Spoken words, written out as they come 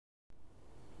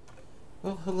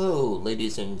Well, hello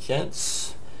ladies and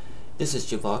gents. This is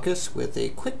Javakis with a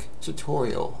quick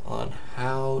tutorial on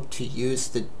how to use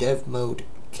the dev mode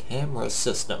camera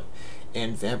system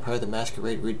in Vampire the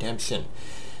Masquerade Redemption.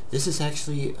 This is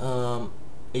actually a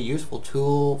useful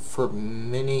tool for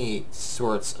many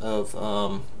sorts of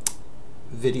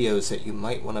videos that you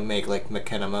might want to make, like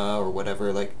machinima or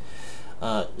whatever, like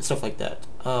stuff like that.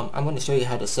 I'm going to show you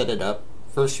how to set it up.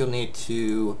 First you'll need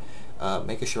to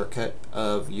make a shortcut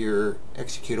of your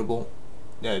executable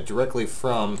directly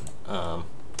from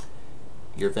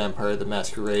your Vampire the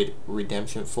Masquerade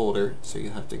Redemption folder. So you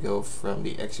have to go from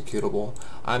the executable.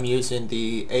 I'm using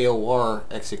the AOR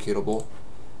executable,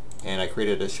 and I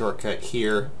created a shortcut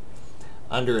here.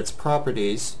 Under its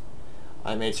properties,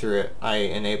 I made sure I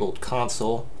enabled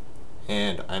console,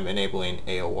 and I'm enabling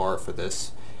AOR for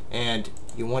this. And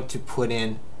you want to put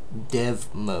in dev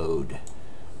mode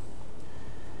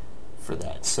for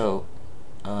that. So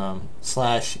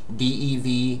slash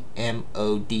devmode.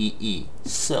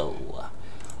 So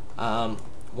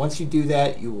once you do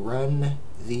that, you run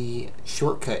the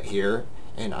shortcut here,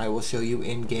 and I will show you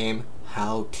in game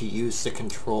how to use the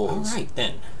controls. Alright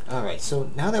then. Alright,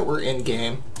 so now that we're in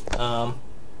game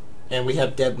and we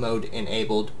have dev mode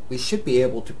enabled, we should be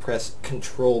able to press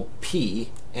Control P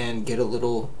and get a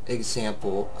little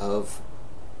example of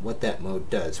what that mode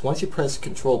does. Once you press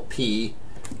Control P,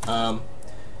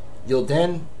 you'll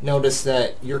then notice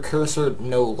that your cursor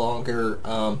no longer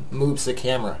moves the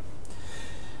camera.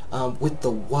 With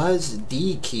the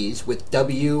WASD keys, with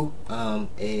W,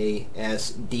 A,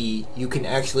 S, D, you can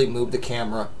actually move the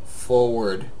camera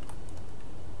forward.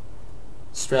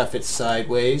 Strap it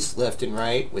sideways, left and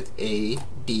right, with A,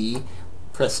 D.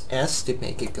 Press S to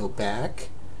make it go back,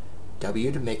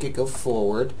 W to make it go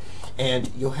forward, and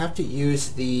you'll have to use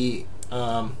the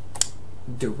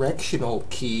directional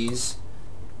keys,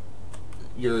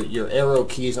 your arrow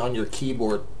keys on your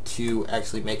keyboard, to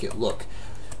actually make it look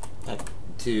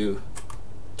to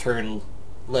turn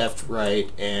left, right,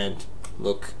 and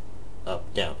look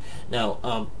up, down.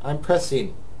 Now I'm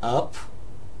pressing up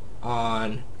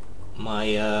on my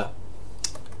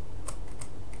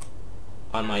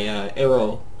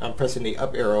arrow. I'm pressing the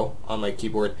up arrow on my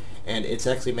keyboard, and it's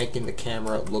actually making the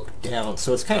camera look down,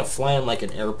 so it's kind of flying like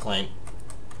an airplane.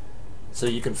 So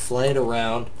you can fly it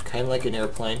around kind of like an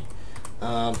airplane.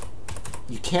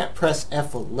 You can't press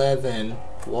F11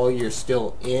 while you're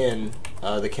still in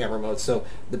the camera mode, so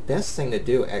the best thing to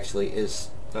do actually is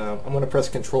I'm going to press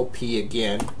Control P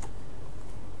again,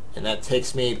 and that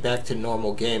takes me back to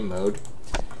normal game mode,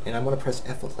 and I'm going to press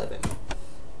F11,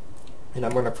 and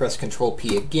I'm going to press Control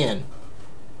P again.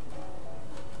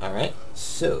 Alright,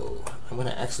 so I'm going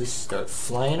to actually start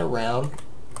flying around,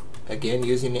 again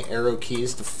using the arrow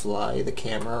keys to fly the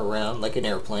camera around like an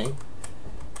airplane.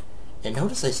 And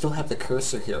notice I still have the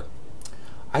cursor here.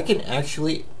 I can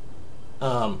actually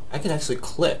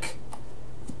click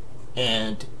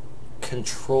and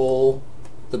control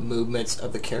the movements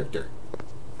of the character,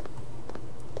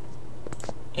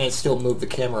 and still move the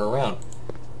camera around.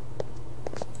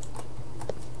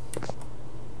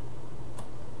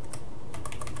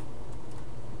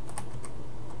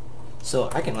 So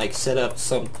I can like set up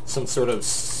some sort of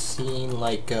scene,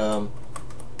 like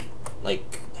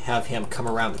have him come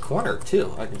around the corner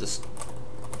too. I can just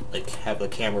like have the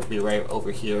camera be right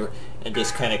over here and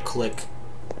just kind of click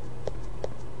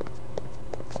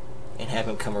and have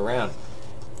him come around,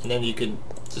 and then you can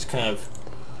just kind of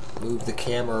move the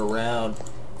camera around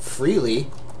freely,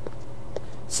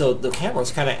 so the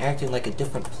camera's kind of acting like a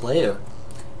different player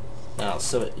now.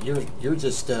 So you're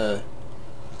just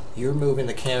you're moving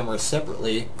the camera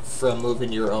separately from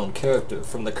moving your own character,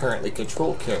 from the currently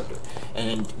controlled character.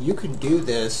 And you can do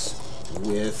this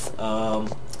with a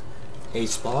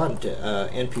spawned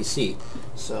NPC.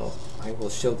 So I will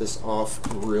show this off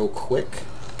real quick.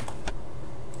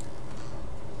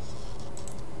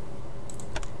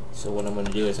 So what I'm going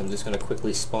to do is I'm just going to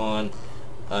quickly spawn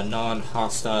a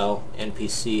non-hostile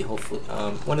NPC, hopefully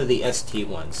one of the ST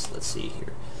ones. Let's see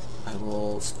here. I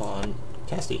will spawn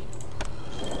Cassie.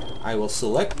 I will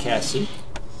select Cassie.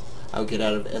 I'll get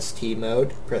out of ST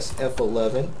mode, press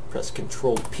F11, press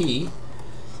Control P,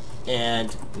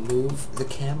 and move the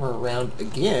camera around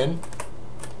again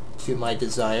to my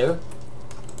desire,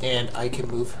 and I can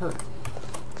move her.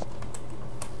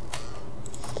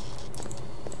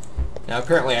 Now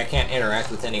apparently I can't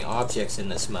interact with any objects in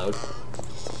this mode,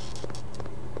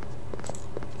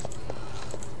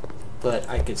 but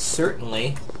I could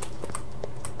certainly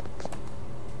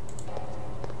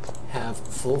have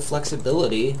full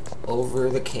flexibility over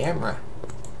the camera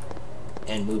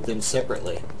and move them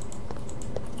separately.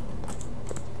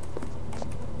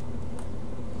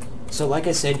 So like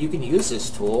I said, you can use this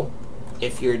tool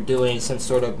if you're doing some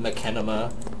sort of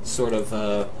machinima sort of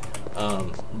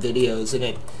videos,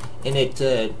 and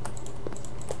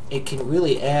it can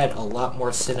really add a lot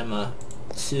more cinema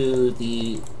to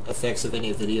the effects of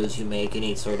any videos you make,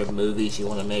 any sort of movies you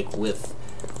want to make with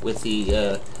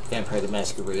the Vampire the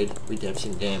Masquerade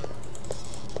redemption game.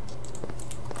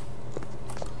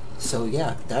 So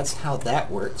yeah, that's how that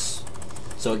works.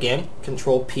 So again,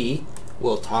 Control P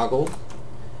will toggle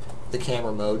the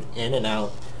camera mode in and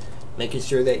out, making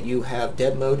sure that you have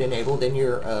dev mode enabled in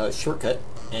your shortcut,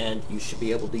 and you should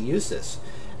be able to use this.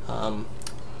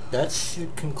 That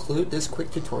should conclude this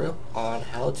quick tutorial on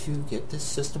how to get this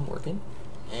system working,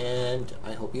 and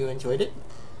I hope you enjoyed it.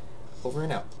 Over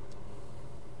and out.